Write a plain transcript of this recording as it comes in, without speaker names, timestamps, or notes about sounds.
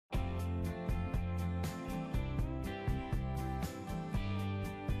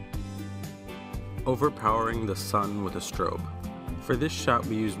Overpowering the sun with a strobe. For this shot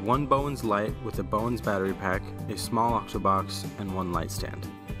we used one Bowens light with a Bowens battery pack, a small octo box, and one light stand.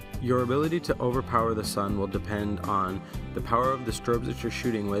 Your ability to overpower the sun will depend on the power of the strobes that you're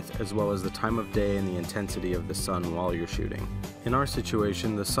shooting with, as well as the time of day and the intensity of the sun while you're shooting. In our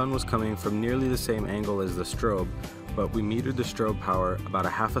situation, the sun was coming from nearly the same angle as the strobe, but we metered the strobe power about a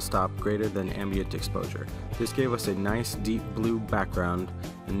half a stop greater than ambient exposure. This gave us a nice deep blue background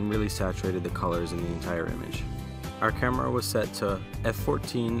and really saturated the colors in the entire image. Our camera was set to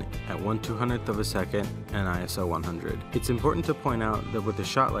f14 at 1/200th of a second and ISO 100. It's important to point out that with a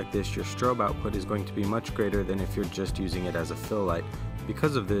shot like this, your strobe output is going to be much greater than if you're just using it as a fill light.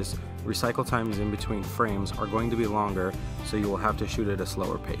 Because of this, recycle times in between frames are going to be longer, so you will have to shoot at a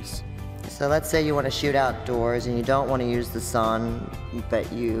slower pace. So let's say you want to shoot outdoors and you don't want to use the sun,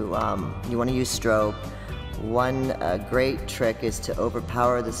 but you want to use strobe. One great trick is to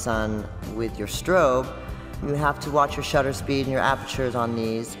overpower the sun with your strobe. You have to watch your shutter speed and your apertures on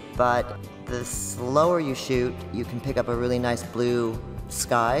these, but the slower you shoot, you can pick up a really nice blue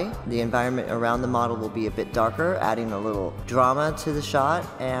sky. The environment around the model will be a bit darker, adding a little drama to the shot,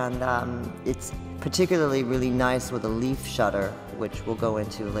 and it's particularly really nice with a leaf shutter, which we'll go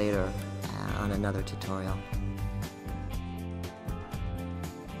into later on another tutorial.